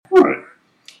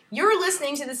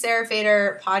listening to the Sarah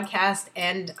Fader podcast,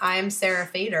 and I'm Sarah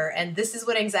Fader, and this is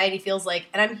what anxiety feels like.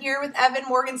 And I'm here with Evan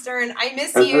Morgenstern. I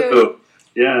miss you.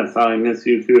 Yes, I miss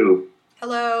you too.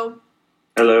 Hello.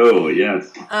 Hello,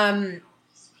 yes. I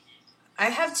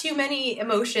have too many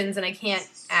emotions, and I can't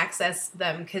access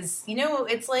them because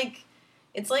it's like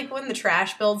when the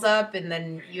trash builds up, and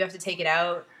then you have to take it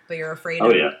out, but you're afraid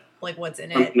of like what's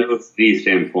in it. From an OCD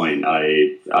standpoint,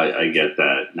 I get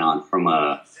that, not from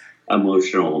a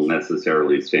emotional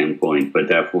necessarily standpoint, but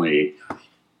definitely,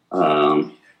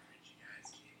 hugs.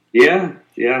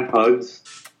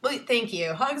 Well, thank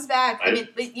you. Hugs back. I mean,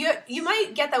 but you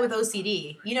might get that with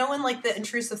OCD. You know, when like the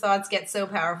intrusive thoughts get so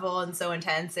powerful and so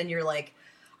intense, and you're like,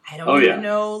 I don't even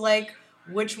know like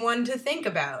which one to think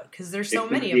about because there's so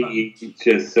many of them. It's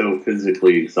just so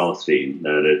physically exhausting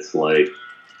that it's like,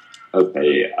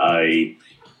 okay,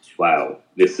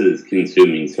 this is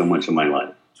consuming so much of my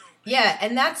life. Yeah,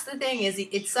 and that's the thing is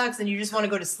it sucks, and you just want to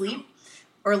go to sleep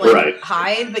or like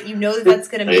hide, but you know that's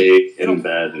going to make in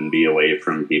bed and be away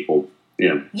from people.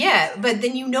 Yeah. Yeah, but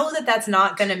then you know that that's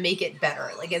not going to make it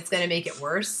better. Like it's going to make it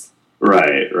worse.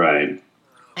 Right.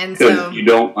 And so you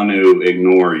don't want to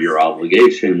ignore your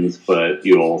obligations, but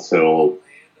you also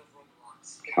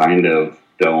kind of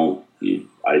don't.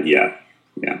 Yeah.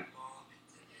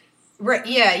 Right.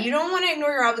 Yeah, you don't want to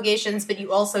ignore your obligations, but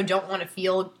you also don't want to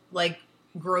feel like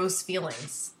gross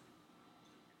feelings.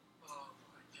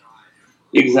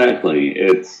 Exactly.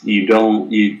 It's you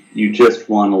just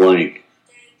want to like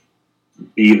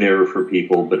be there for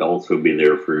people, but also be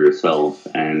there for yourself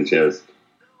and just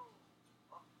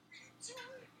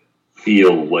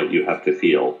feel what you have to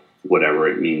feel, whatever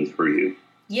it means for you.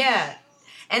 Yeah.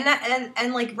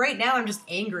 And like right now I'm just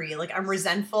angry. Like I'm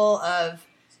resentful of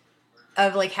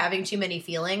like having too many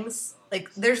feelings.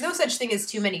 Like there's no such thing as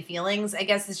too many feelings. I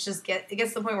guess it gets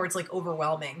to the point where it's like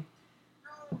overwhelming.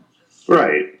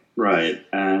 Right.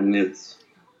 And it's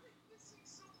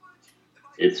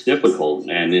difficult,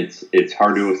 and it's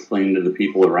hard to explain to the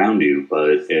people around you,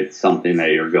 but it's something that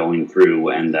you're going through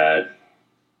and that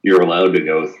you're allowed to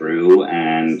go through,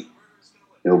 and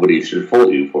nobody should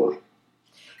fault you for.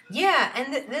 Yeah,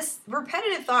 and this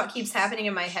repetitive thought keeps happening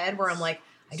in my head where I'm like,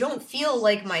 I don't feel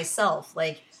like myself.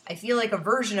 Like, I feel like a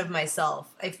version of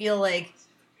myself. I feel like,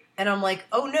 and I'm like,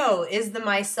 oh no, is the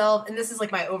myself, and this is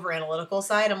like my over-analytical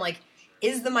side, I'm like,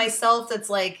 is the myself that's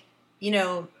like,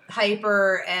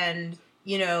 hyper and,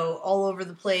 all over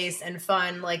the place and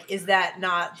fun, like, is that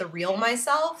not the real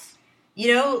myself?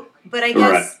 But I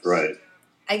guess... Right.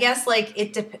 I guess, like,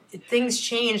 things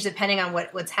change depending on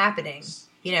what's happening,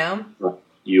 Right.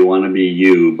 You want to be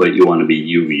you, but you want to be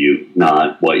you,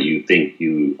 not what you think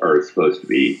you are supposed to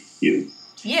be you.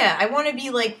 Yeah, I want to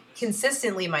be, like,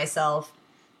 consistently myself,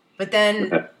 but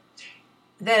then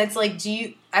it's like,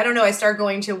 I don't know, I start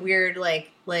going to weird, like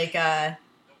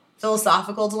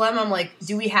philosophical dilemma. I'm like, is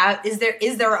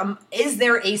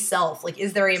there a self? Like,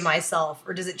 is there a myself,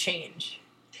 or does it change?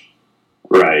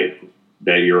 Right.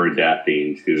 That you're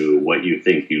adapting to what you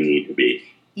think you need to be.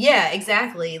 Yeah,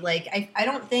 exactly. Like, I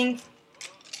don't think...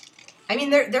 I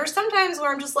mean, there are some times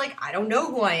where I'm just like, I don't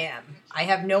know who I am. I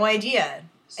have no idea.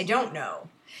 I don't know.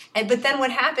 But then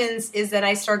what happens is that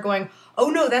I start going,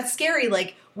 oh no, that's scary.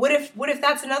 Like, what if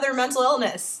that's another mental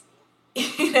illness?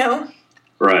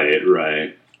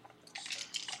 Right.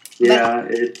 Yeah,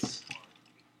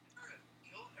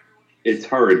 it's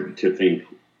hard to think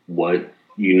what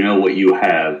you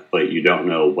have, but you don't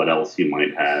know what else you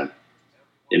might have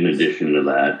in addition to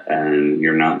that, and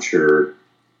you're not sure.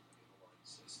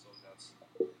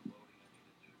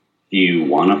 Do you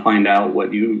want to find out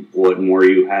what more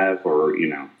you have, or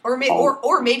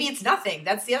or maybe it's nothing.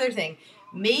 That's the other thing.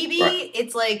 Maybe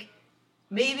it's like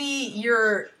maybe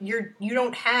you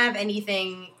don't have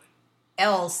anything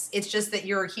else. It's just that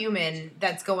you're a human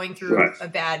that's going through a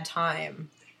bad time.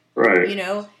 Right.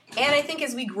 And I think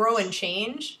as we grow and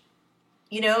change,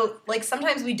 like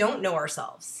sometimes we don't know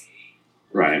ourselves.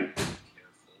 Right.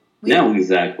 No,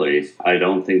 exactly. I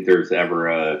don't think there's ever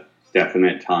a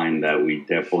definite time that we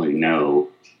definitely know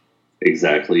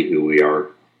exactly who we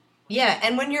are. Yeah,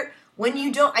 and when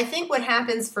you don't, I think what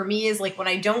happens for me is like when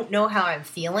I don't know how I'm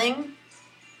feeling,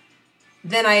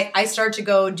 then I start to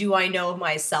go, do I know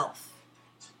myself?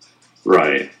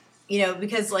 Right.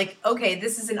 Because like, okay,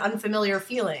 this is an unfamiliar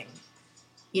feeling,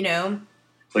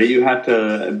 But you have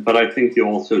to, but I think you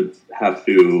also have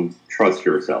to trust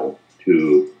yourself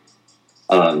to,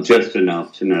 just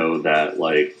enough to know that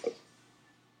like,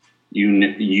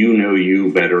 you know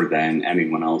you better than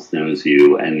anyone else knows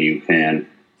you, and you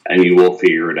will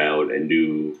figure it out and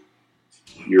do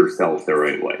yourself the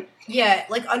right way. Yeah,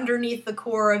 like underneath the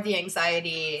core of the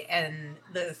anxiety and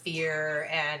the fear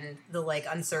and the like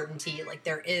uncertainty, like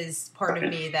there is part of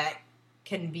me that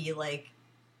can be like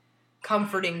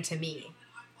comforting to me.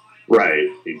 Right,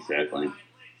 exactly.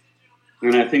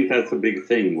 And I think that's a big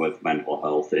thing with mental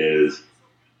health is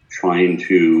trying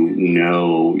to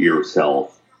know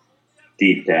yourself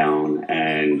deep down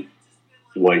and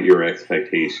what your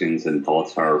expectations and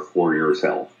thoughts are for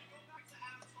yourself.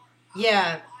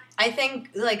 Yeah. I think,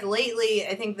 like, lately,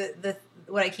 I think that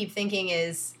what I keep thinking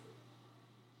is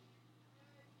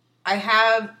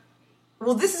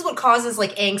this is what causes,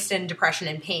 like, angst and depression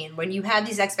and pain. When you have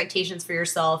these expectations for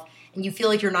yourself and you feel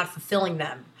like you're not fulfilling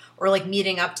them or, like,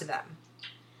 meeting up to them.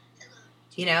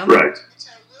 You know?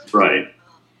 Right.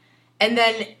 And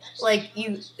then, like,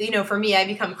 you know, for me, I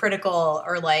become critical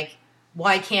or, like,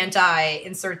 why can't I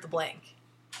insert the blank?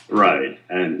 Right.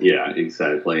 And, yeah,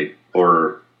 exactly.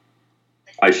 Or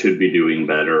I should be doing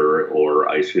better, or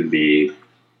I should be,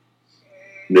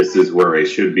 this is where I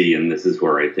should be, and this is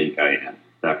where I think I am.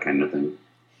 That kind of thing.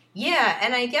 Yeah,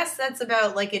 and I guess that's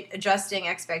about, like, adjusting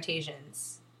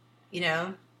expectations, you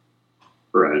know?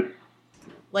 Right.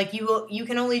 Like, you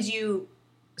can only do,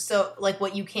 so, like,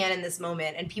 what you can in this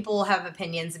moment, and people will have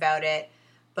opinions about it,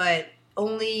 but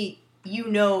only you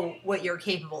know what you're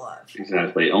capable of.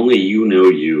 Exactly. Only you know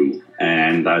you,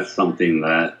 and that's something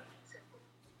that,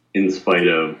 in spite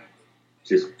of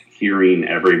just hearing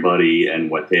everybody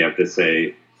and what they have to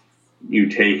say, you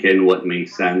take in what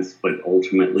makes sense, but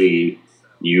ultimately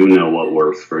you know what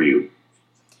works for you.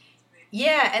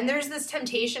 Yeah, and there's this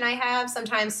temptation I have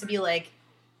sometimes to be like,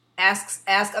 ask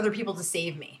other people to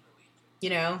save me, you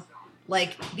know?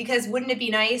 Like, because wouldn't it be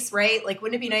nice, right? Like,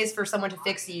 wouldn't it be nice for someone to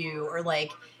fix you or,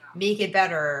 like, make it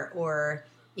better or,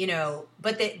 you know,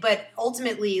 but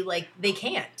ultimately, like, they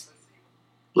can't.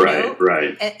 You know?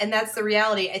 Right. And that's the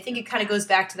reality. I think it kind of goes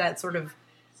back to that sort of,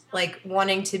 like,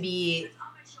 wanting to be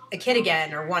a kid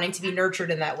again or wanting to be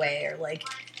nurtured in that way or, like...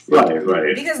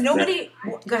 Right. Because nobody...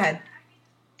 Go ahead.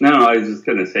 No, I was just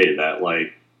going to say that,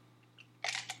 like,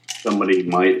 somebody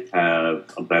might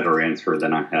have a better answer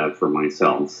than I have for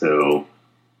myself, so...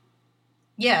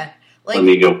 Yeah. Like, let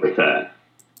me go with that.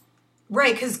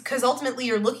 Right, because ultimately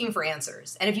you're looking for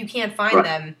answers. And if you can't find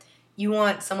them, you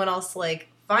want someone else to, like,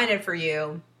 find it for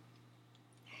you.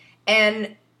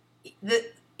 And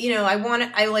I want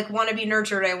to be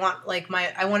nurtured. I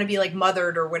want to be like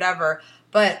mothered or whatever.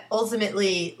 But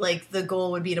ultimately, like, the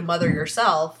goal would be to mother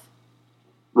yourself.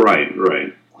 Right.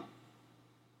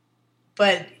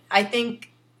 But I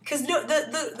think because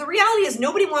the reality is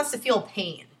nobody wants to feel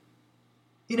pain.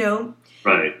 You know,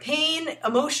 right? Pain,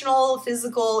 emotional,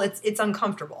 physical. It's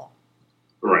uncomfortable.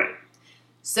 Right.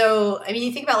 So, I mean,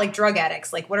 you think about, like, drug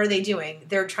addicts. Like, what are they doing?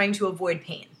 They're trying to avoid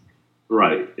pain.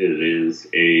 Right. It is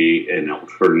an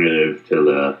alternative to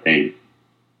the pain.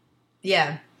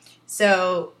 Yeah.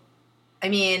 So, I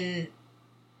mean,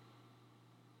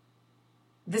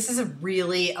 this is a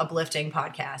really uplifting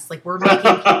podcast. Like, we're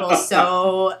making people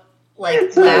so,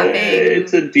 like, laughing.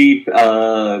 It's a deep,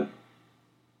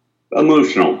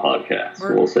 emotional podcast,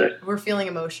 we'll say. We're feeling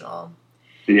emotional.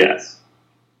 Yes.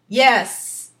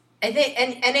 I think,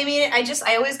 and I mean,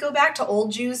 I always go back to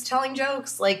old Jews telling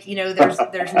jokes. Like, you know, there's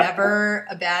never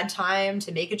a bad time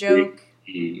to make a joke.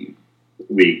 We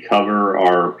cover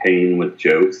our pain with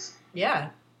jokes.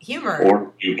 Yeah, humor.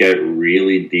 Or we get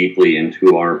really deeply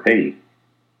into our pain.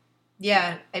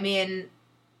 Yeah, I mean,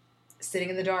 sitting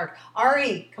in the dark.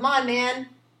 Ari, come on, man.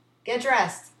 Get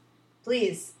dressed.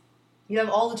 Please. You have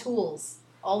all the tools,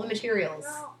 all the materials.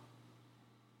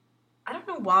 I don't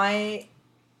know why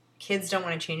kids don't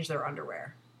want to change their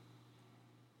underwear.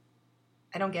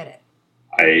 I don't get it.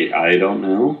 I don't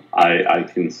know. I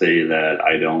can say that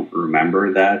I don't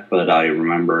remember that, but I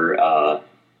remember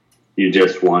you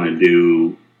just want to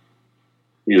do,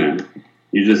 you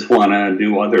just want to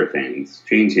do other things.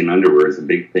 Changing underwear is a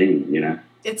big thing,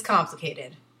 It's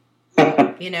complicated.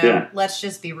 Yeah. Let's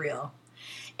just be real.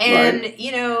 And,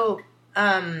 right.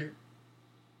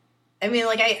 I mean,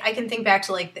 like, I can think back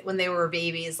to, like, when they were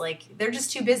babies, like, they're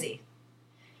just too busy.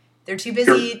 They're too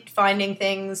busy finding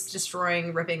things,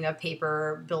 destroying, ripping up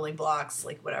paper, building blocks,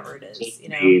 like, whatever it is,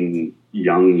 Being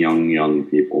young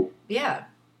people. Yeah.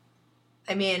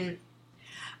 I mean,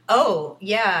 so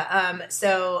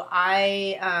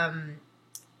I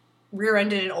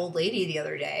rear-ended an old lady the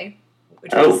other day.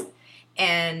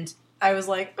 And I was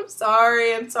like, I'm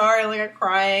sorry, like, I'm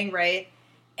crying, right?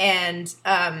 And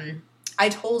I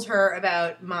told her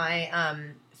about my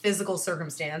physical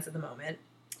circumstance at the moment.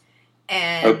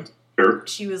 And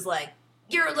she was like,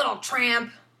 you're a little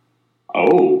tramp.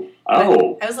 Oh.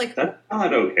 Oh, I was like, that's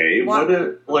not okay.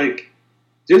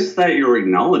 Just that you're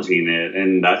acknowledging it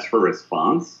and that's her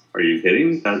response. Are you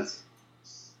kidding? That's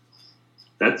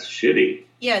shitty.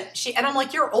 Yeah, and I'm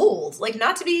like, you're old. Like,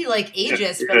 not to be like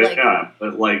ageist,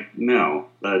 but no,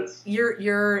 that's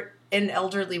you're an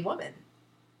elderly woman.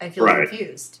 I feel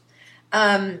confused.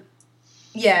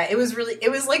 Yeah, it was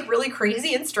like really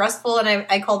crazy and stressful, and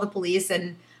I called the police,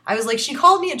 and I was like, she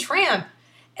called me a tramp,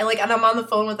 and I'm on the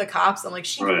phone with the cops. I'm like,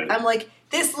 I'm like,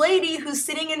 this lady who's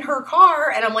sitting in her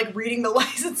car, and I'm like reading the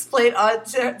license plate on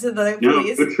to the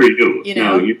police. No, good for you. You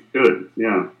know, you should.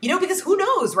 Yeah. Because who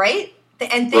knows, right?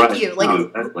 And thank you. Like,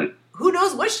 exactly. Who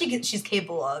knows what she's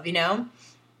capable of? You know.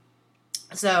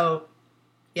 So,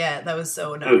 yeah, that was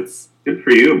so nuts. Good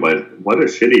for you, but what a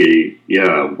shitty.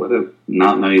 Yeah, what a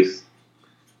not nice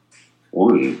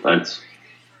one.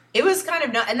 It was kind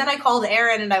of and then I called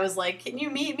Aaron and I was like, "Can you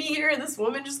meet me here? This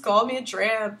woman just called me a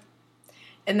tramp."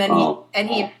 And then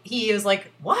he was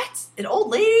like, "What? An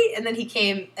old lady?" And then he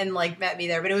came and like met me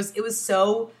there. But it was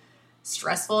so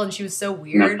stressful and she was so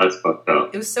weird. No, that's fucked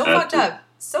up. It was so fucked up.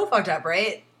 So fucked up,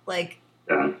 right? Like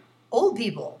old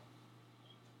people.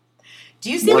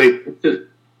 Do you see?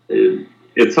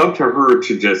 It's up to her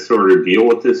to just sort of deal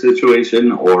with the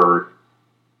situation, or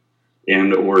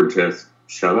just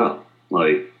shut up.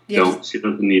 Like. She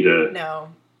doesn't need to... No,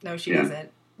 she doesn't.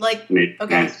 Like, make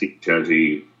nasty,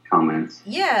 judgy comments.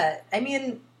 Yeah, I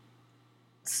mean,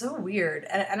 so weird.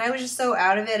 And I was just so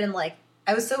out of it, and, like,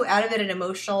 I was so out of it and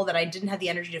emotional that I didn't have the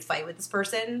energy to fight with this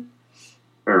person.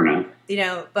 Fair enough. You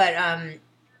know, but, I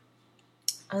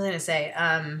was going to say,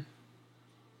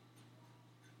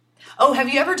 oh, have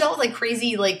you ever dealt with, like,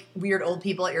 crazy, like, weird old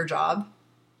people at your job?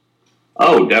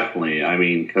 Oh, definitely. I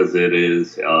mean, because it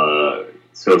is,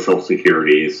 Social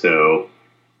Security, so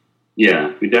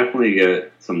yeah, we definitely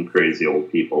get some crazy old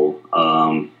people.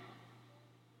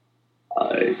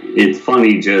 It's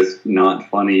funny, just not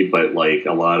funny, but like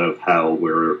a lot of how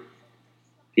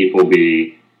people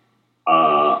be,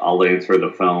 I'll answer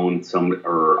the phone,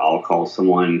 or I'll call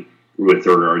someone with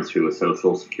regards to a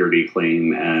Social Security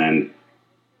claim, and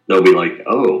they'll be like,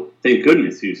 "Oh, thank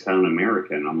goodness you sound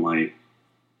American." I'm like,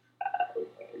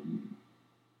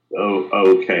 "Oh,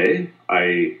 okay.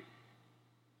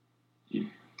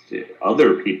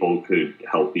 Other people could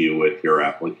help you with your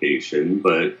application,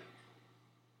 but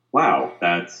wow,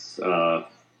 that's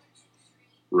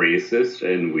racist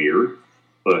and weird.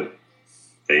 But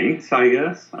thanks, I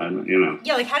guess. I don't,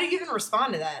 Yeah, like how do you even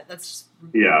respond to that? That's just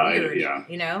weird,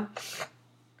 you know.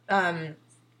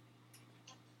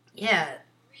 Yeah.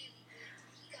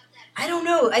 I don't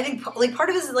know. I think like part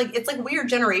of it is like it's like a weird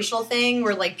generational thing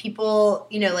where like people,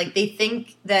 like they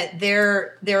think that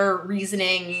their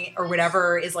reasoning or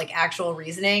whatever is like actual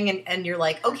reasoning, and you're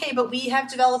like, okay, but we have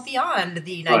developed beyond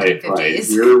the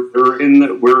 1950s.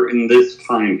 Right. We're in this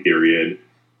time period.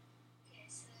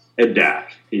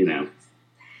 Adapt,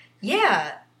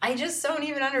 Yeah, I just don't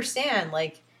even understand.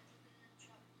 Like,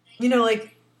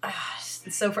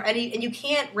 so for and you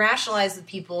can't rationalize the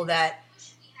people that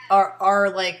are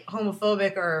like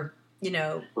homophobic or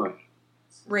right.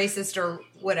 racist or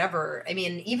whatever. I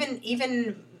mean, even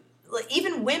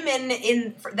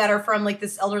women that are from like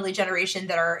this elderly generation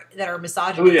that are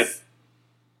misogynist. Oh,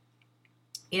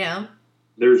 yeah.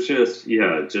 There's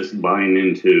just buying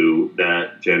into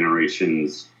that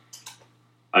generation's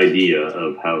idea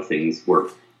of how things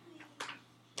work.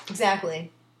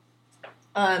 Exactly.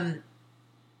 Ari,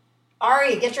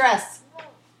 get dressed,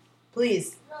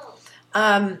 please.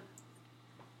 I'm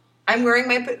wearing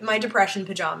my depression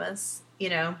pajamas,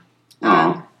 The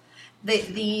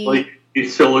well, you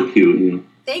still look cute.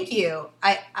 Thank you.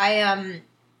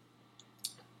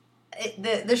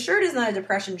 The shirt is not a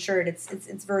depression shirt.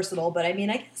 It's versatile, but I mean,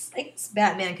 I guess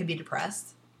Batman could be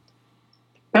depressed.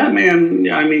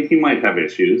 Batman, I mean, he might have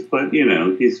issues, but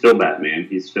he's still Batman.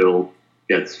 He still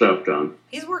gets stuff done.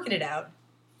 He's working it out.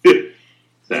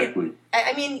 Exactly.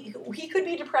 I mean, he could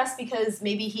be depressed because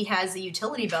maybe he has a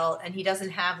utility belt and he doesn't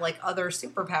have like other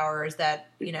superpowers that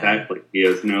Exactly. He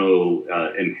has no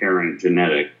inherent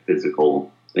genetic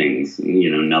physical things.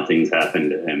 Nothing's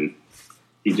happened to him.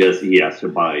 He has to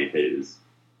buy his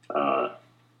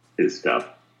stuff.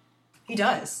 He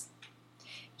does.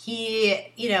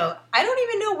 I don't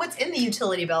even know what's in the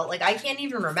utility belt. Like, I can't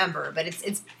even remember, but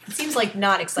it seems like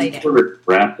not exciting. Sort of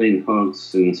grappling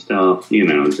hooks and stuff.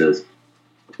 Just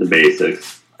the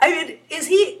basics. I mean, is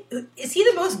he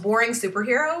the most boring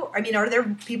superhero? I mean, are there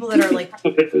people that are like?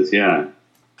 Yeah.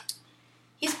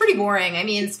 He's pretty boring. I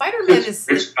mean, Spider-Man is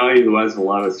a rich guy who has a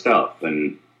lot of stuff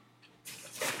and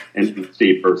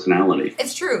deep personality.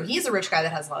 It's true. He's a rich guy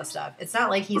that has a lot of stuff. It's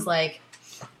not like he's like,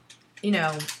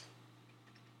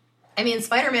 I mean,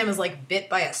 Spider-Man was like bit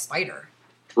by a spider.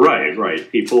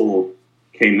 Right. People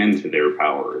came into their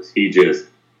powers. He just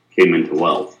came into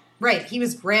wealth. Right. He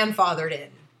was grandfathered in.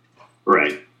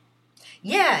 Right.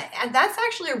 Yeah, and that's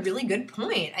actually a really good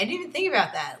point. I didn't even think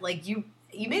about that. Like you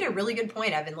made a really good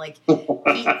point, Evan. Like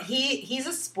he's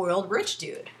a spoiled rich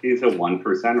dude. He's a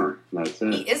 1%er. That's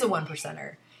it. He is a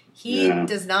 1%er. He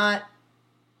does not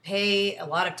pay a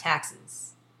lot of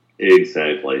taxes.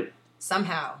 Exactly.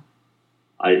 Somehow.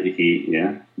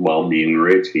 While being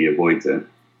rich, he avoids it.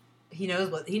 He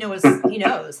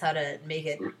knows how to make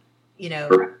it,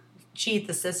 cheat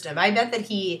the system. I bet that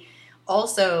he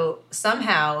also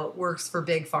somehow works for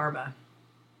Big Pharma.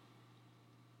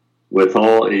 With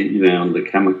all, the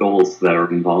chemicals that are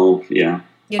involved,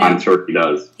 I'm sure he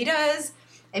does. He does.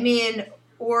 I mean,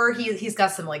 or he's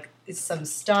got some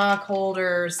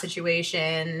stockholder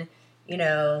situation,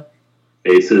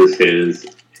 Faces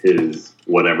his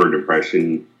whatever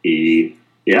depression he's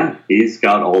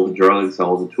got all the drugs,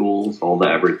 all the tools, all the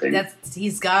everything.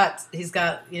 He's got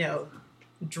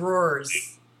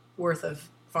drawers worth of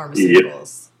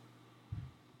pharmaceuticals.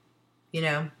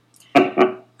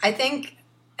 I think,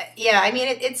 I mean,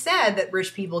 it's sad that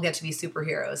rich people get to be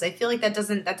superheroes. I feel like that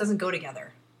doesn't go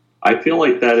together. I feel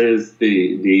like that is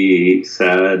the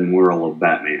sad moral of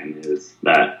Batman is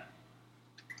that,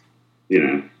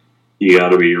 you got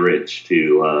to be rich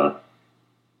to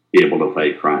be able to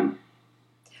fight crime.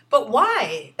 But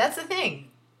why? That's the thing.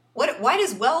 Why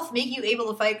does wealth make you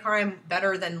able to fight crime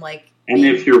better than And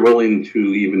if you're willing to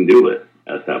even do it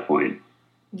at that point,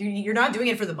 you're not doing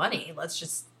it for the money. Let's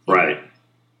just right.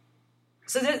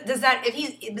 So does that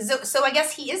so I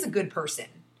guess he is a good person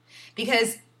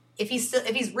because if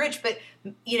he's rich, but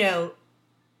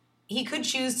he could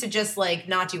choose to just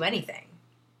not do anything.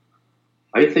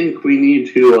 I think we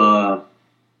need to.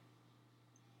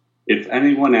 If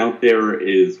anyone out there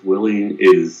is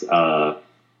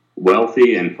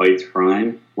wealthy and fights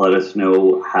crime, let us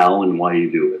know how and why you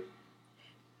do it.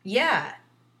 Yeah.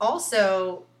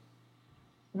 Also,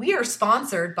 we are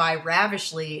sponsored by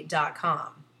Ravishly.com.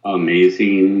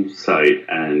 Amazing site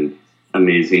and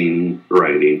amazing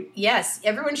writing. Yes,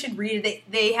 everyone should read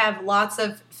it. They have lots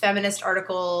of feminist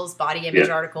articles, body image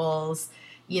articles.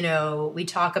 We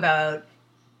talk about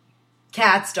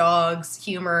cats, dogs,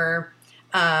 humor.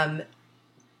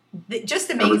 Just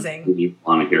amazing. You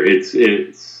want to hear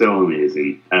it's so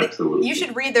amazing. Absolutely. You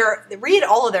should read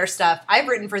all of their stuff. I've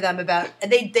written for them about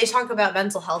they talk about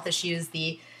mental health issues.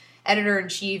 The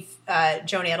editor-in-chief,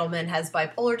 Joan Edelman, has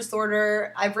bipolar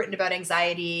disorder. I've written about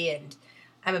anxiety, and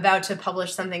I'm about to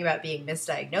publish something about being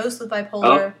misdiagnosed with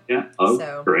bipolar. Oh, yeah. Oh,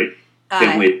 so, great.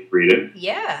 Can't wait to read it.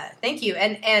 Yeah, thank you.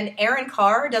 And Erin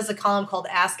Carr does a column called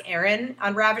Ask Erin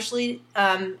on Ravishly,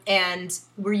 and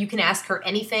where you can ask her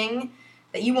anything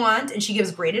that you want, and she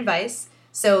gives great advice.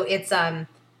 So it's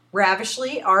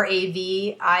Ravishly,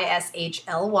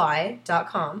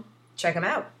 RAVISHLY.com. Check them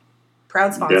out.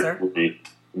 Proud sponsor. Definitely.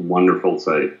 Wonderful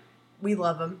site. We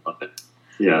love them. Love it.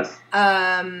 Yes.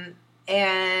 And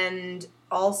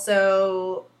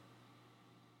also,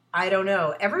 I don't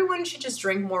know. Everyone should just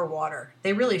drink more water.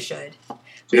 They really should.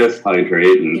 Just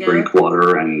hydrate and drink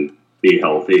water and be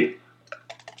healthy.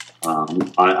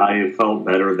 I felt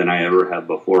better than I ever have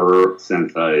before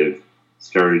since I've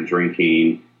started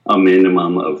drinking a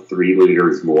minimum of 3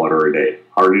 liters of water a day.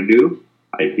 Hard to do.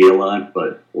 I pee a lot,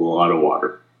 but a lot of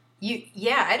water.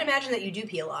 I'd imagine that you do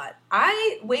pee a lot.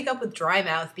 I wake up with dry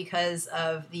mouth because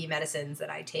of the medicines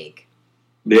that I take.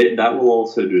 That will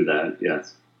also do that,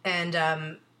 yes. And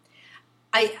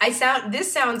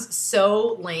this sounds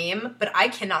so lame, but I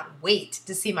cannot wait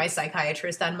to see my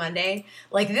psychiatrist on Monday.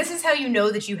 This is how you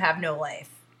know that you have no life.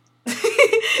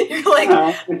 You're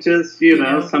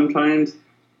sometimes,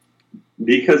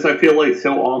 because I feel like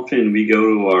so often we go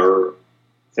to our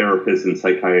therapists and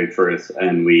psychiatrists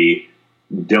and we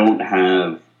don't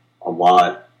have a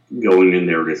lot going in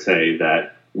there to say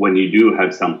that when you do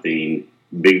have something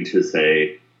big to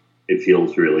say, it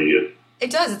feels really good. It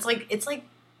does. It's like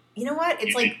you know what?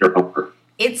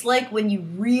 It's like when you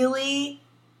really,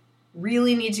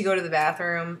 really need to go to the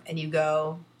bathroom and you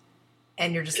go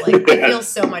and you're just I feel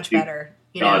so much better.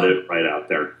 Got it right out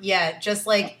there. Yeah, just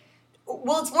it's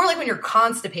more like when you're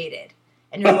constipated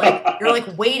and you're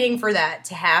waiting for that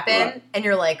to happen and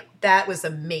you're like, that was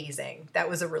amazing. That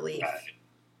was a relief.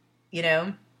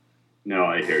 No,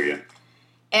 I hear you.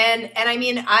 And I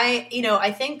mean,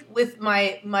 I think with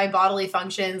my bodily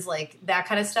functions, that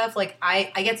kind of stuff,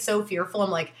 I get so fearful.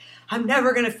 I'm like, I'm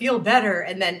never going to feel better.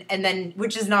 And then,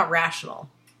 which is not rational.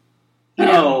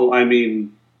 No, I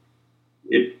mean,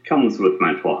 it comes with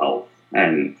mental health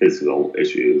and physical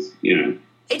issues,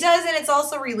 It does, and it's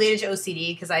also related to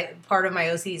OCD because part of my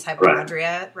OCD is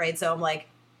hypochondria, right? So I'm like,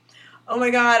 oh my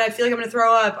God, I feel like I'm going to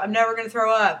throw up. I'm never going to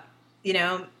throw up. You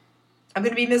know, I'm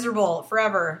going to be miserable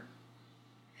forever.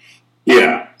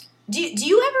 Yeah. And do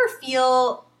you ever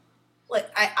feel like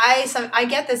I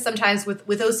get this sometimes with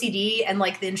OCD and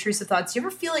like the intrusive thoughts? Do you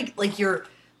ever feel like you're,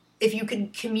 if you do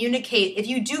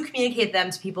communicate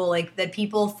them to people, like that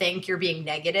people think you're being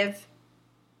negative?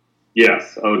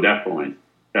 Yes. Oh, definitely.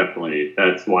 Definitely.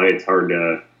 That's why it's hard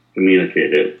to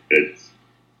communicate it.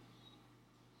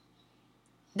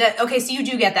 Okay, so you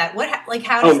do get that.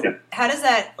 How does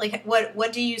that, like,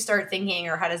 what do you start thinking,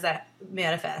 or how does that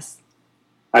manifest?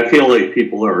 I feel like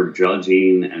people are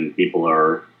judging and people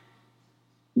are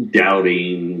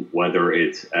doubting whether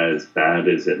it's as bad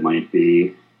as it might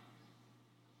be.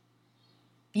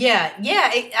 Yeah,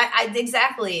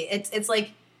 exactly. It's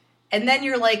like, and then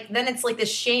you're like, then it's like this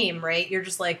shame, right? You're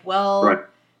just like, well, right.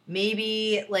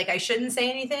 Maybe like I shouldn't say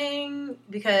anything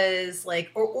because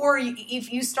like, or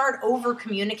if you start over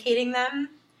communicating them,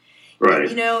 right?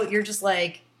 You know, you're just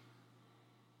like,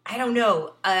 I don't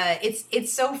know.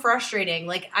 It's so frustrating.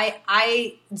 Like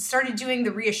I started doing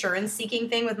the reassurance seeking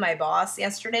thing with my boss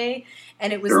yesterday,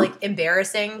 and it was like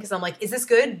embarrassing because I'm like, is this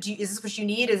good? Is this what you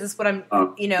need? Is this what I'm?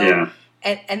 You know, yeah.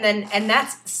 And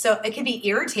that's so it can be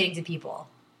irritating to people.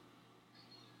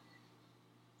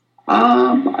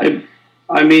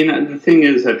 I mean, the thing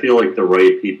is, I feel like the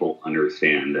right people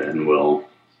understand and will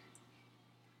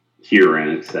hear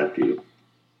and accept you.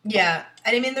 Yeah.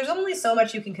 And I mean, there's only so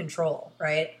much you can control,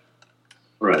 right?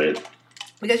 Right.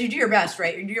 Because you do your best,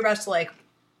 right? You do your best to like,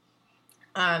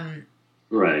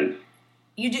 right.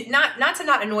 You do not to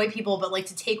not annoy people, but like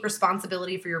to take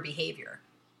responsibility for your behavior.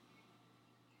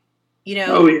 You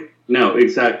know? Oh, no,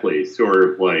 exactly. Sort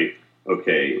of like,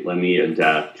 okay, let me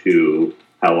adapt to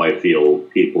how I feel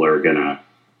people are gonna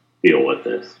deal with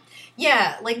this.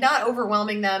 Yeah, like not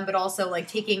overwhelming them, but also like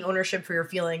taking ownership for your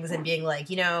feelings and being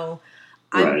like, you know,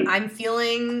 I'm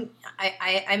feeling,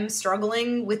 I'm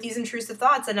struggling with these intrusive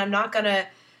thoughts, and I'm not gonna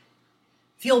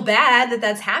feel bad that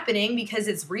that's happening because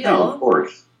it's real. No, of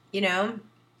course. You know.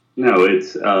 No,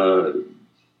 it's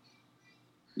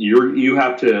you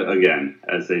have to, again,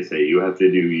 as they say, you have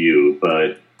to do you,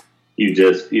 but you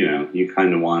just, you know, you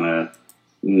kind of want to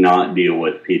not deal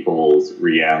with people's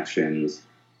reactions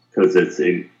because it's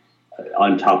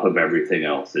on top of everything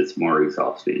else. It's more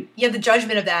exhausting. Yeah, the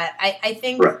judgment of that. I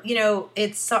think, right. You know,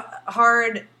 it's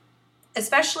hard,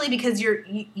 especially because you're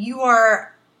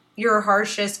your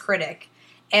harshest critic.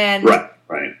 And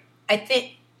right. I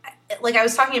think, like, I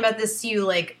was talking about this to you,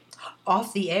 like,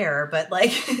 off the air, but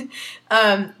like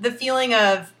the feeling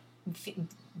of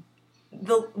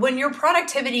when your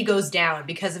productivity goes down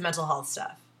because of mental health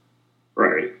stuff.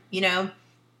 Right. You know,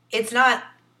 it's not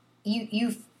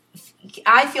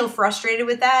I feel frustrated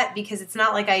with that because it's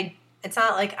not like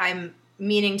I'm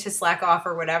meaning to slack off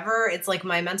or whatever. It's like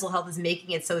my mental health is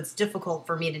making it so it's difficult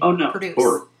for me to produce. Of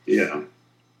course. Yeah.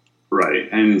 Right.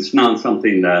 And it's not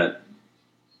something that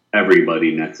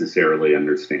everybody necessarily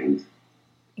understands.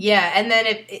 Yeah, and then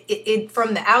it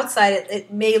from the outside,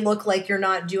 it may look like you're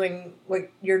not doing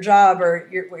your job or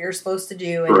what you're supposed to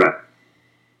do. And, correct.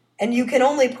 And you can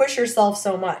only push yourself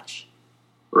so much.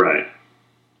 Right.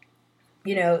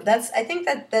 You know, I think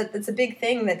that's a big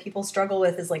thing that people struggle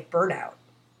with is like burnout.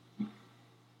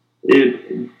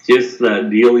 It just that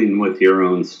dealing with your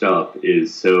own stuff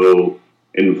is so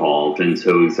involved and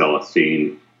so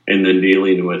exhausting, and then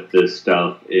dealing with this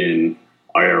stuff in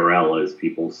IRL, as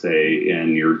people say,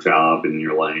 in your job and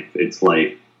your life, it's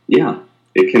like, yeah,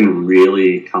 it can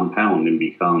really compound and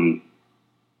become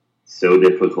so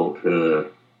difficult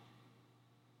to.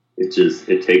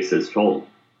 It takes its toll.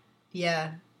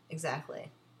 Yeah, exactly.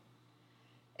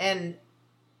 And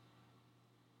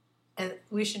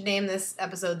we should name this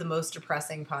episode the most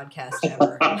depressing podcast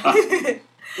ever.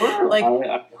 Well, like,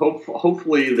 I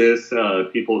hopefully this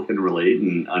people can relate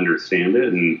and understand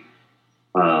it, and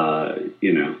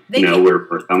know where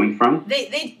we're coming from.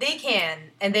 They can,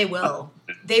 and they will.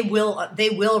 They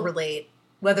will relate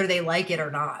whether they like it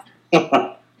or not.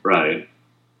 Right.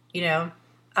 You know.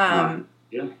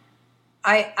 Yeah.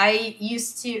 I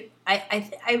used to.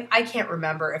 I can't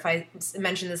remember if I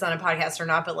mentioned this on a podcast or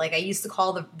not, but like I used to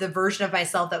call the version of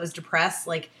myself that was depressed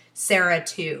like Sarah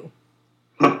 2.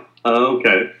 Oh,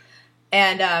 okay.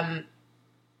 And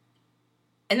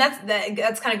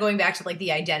that's kind of going back to like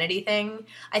the identity thing.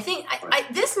 I think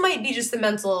this might be just the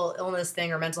mental illness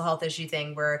thing or mental health issue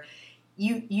thing where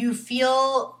you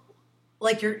feel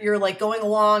like you're like going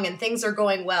along and things are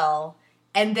going well,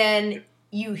 and then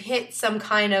you hit some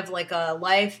kind of like a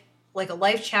life like a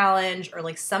life challenge or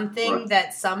like something Right.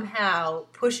 that somehow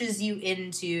pushes you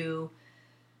into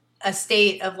a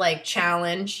state of like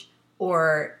challenge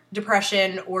or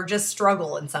depression or just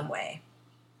struggle in some way.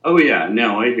 Oh yeah,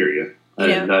 no, I hear you.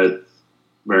 That's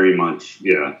very much,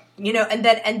 yeah.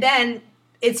 And then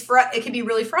it can be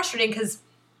really frustrating because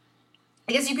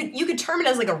I guess you could term it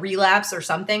as like a relapse or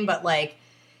something, but like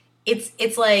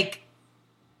it's like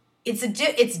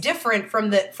it's different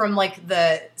from like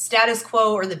the status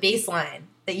quo or the baseline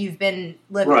that you've been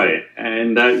living. Right,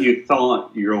 and that you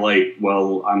thought you're like,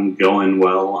 well, I'm going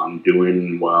well, I'm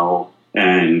doing well,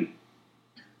 and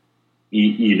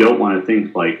you don't want to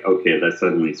think like, okay, that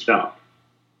suddenly stopped.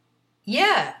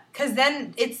 Yeah, because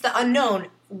then it's the unknown.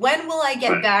 When will I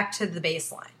get back to the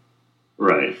baseline?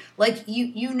 Right. Like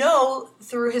you know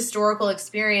through historical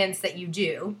experience that you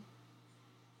do.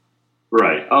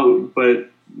 Right. Oh, but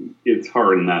it's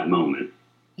hard in that moment.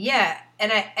 Yeah,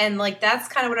 and like that's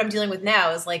kind of what I'm dealing with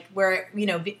now is like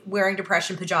wearing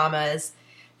depression pajamas,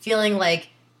 feeling like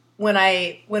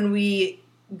when we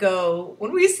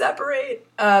separate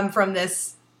from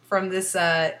this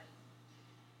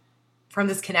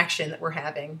connection that we're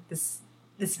having, this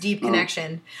deep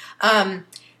connection,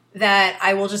 that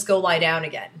I will just go lie down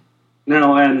again.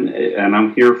 No, and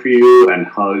I'm here for you, and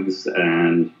hugs,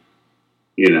 and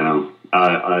you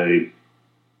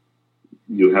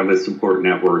have a support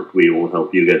network. We will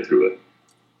help you get through it.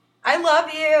 I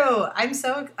love you. I'm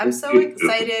so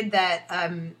excited that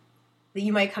that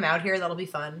you might come out here. That'll be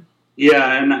fun.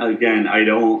 Yeah, and again, I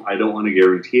don't want to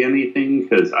guarantee anything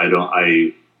because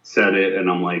I said it, and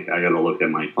I'm like, I got to look at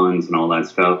my funds and all that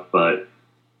stuff. But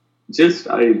just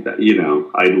I'd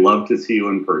love to see you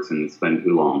in person. It's been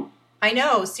too long. I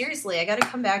know. Seriously, I got to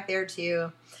come back there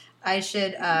too. I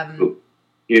should.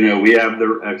 We have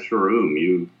the extra room.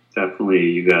 You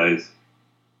guys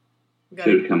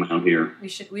should come out here.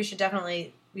 We should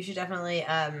definitely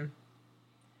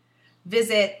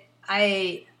visit.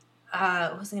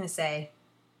 What was I going to say?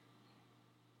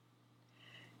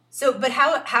 So, but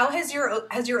how has your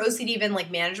OCD been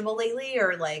like manageable lately,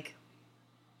 or like?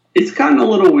 It's gotten a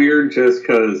little weird just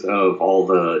because of all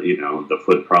the the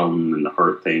foot problem and the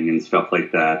heart thing and stuff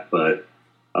like that. But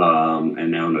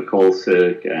and now Nicole's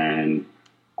sick, and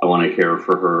I want to care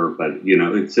for her, but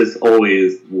it's just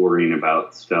always worrying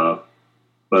about stuff.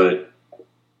 But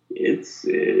it's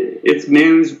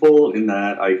manageable in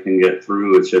that I can get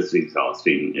through. It's just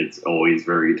exhausting. It's always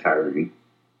very tiring.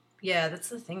 Yeah, that's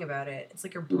the thing about it. It's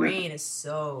like your brain is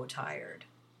so tired.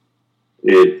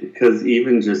 Because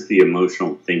even just the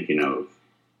emotional thinking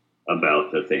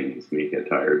about the things make it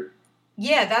tired.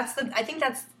 Yeah, I think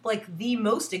that's like the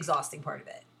most exhausting part of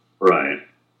it. Right.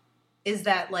 Is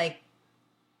that like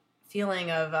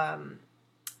feeling of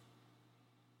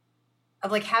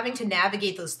like having to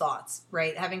navigate those thoughts,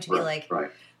 right? Having to be like,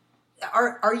 right.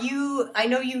 Are you? I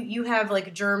know you have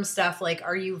like germ stuff. Like,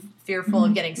 are you fearful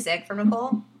of getting sick from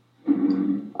Nicole?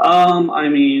 I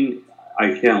mean,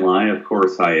 I can't lie. Of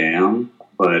course, I am,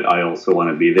 but I also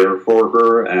want to be there for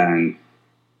her, and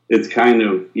it's kind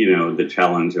of the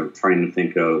challenge of trying to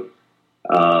think of.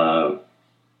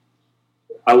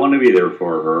 I want to be there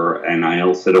for her, and I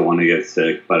also don't want to get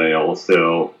sick, but I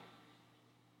also,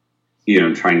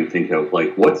 trying to think of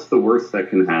like what's the worst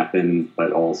that can happen,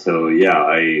 but also,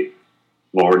 I've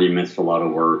already missed a lot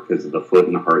of work because of the foot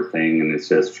and the heart thing, and it's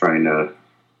just trying to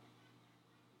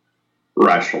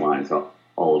rationalize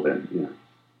all of it. Yeah.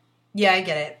 Yeah, I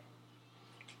get it.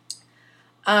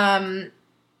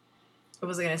 What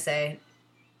was I going to say?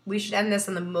 We should end this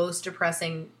on the most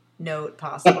depressing note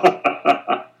possible.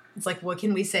 It's like, what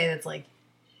can we say that's like,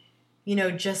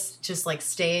 just like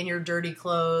stay in your dirty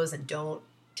clothes and don't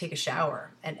take a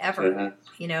shower and ever,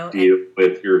 deal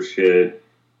with your shit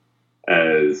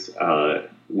as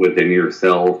within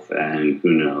yourself, and who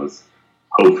knows,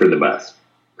 hope for the best.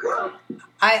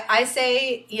 I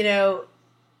say,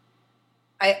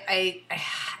 I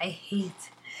hate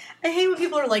when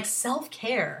people are like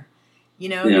self-care,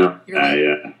 Yeah.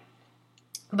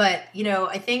 But,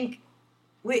 I think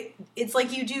it's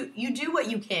like you do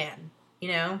what you can,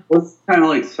 Well, it's kind of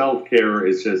like self-care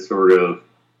is just sort of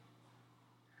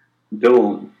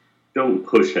don't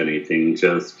push anything,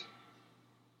 just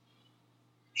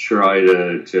try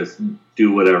to just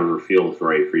do whatever feels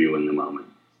right for you in the moment.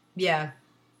 Yeah.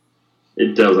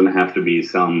 It doesn't have to be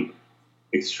some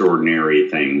extraordinary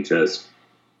thing, just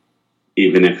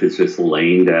even if it's just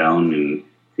laying down and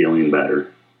feeling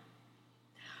better.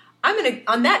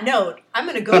 On that note, I'm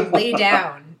going to go lay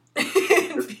down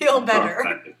and feel better.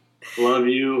 Right. Love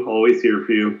you. Always here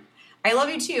for you. I love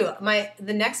you too.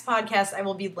 The next podcast, I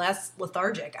will be less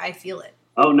lethargic. I feel it.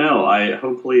 Oh no,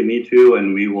 hopefully me too,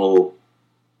 and we will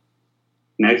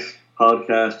next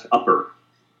podcast upper.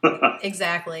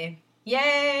 Exactly.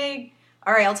 Yay!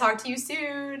 All right, I'll talk to you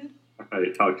soon. All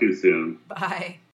right, talk to you soon. Bye.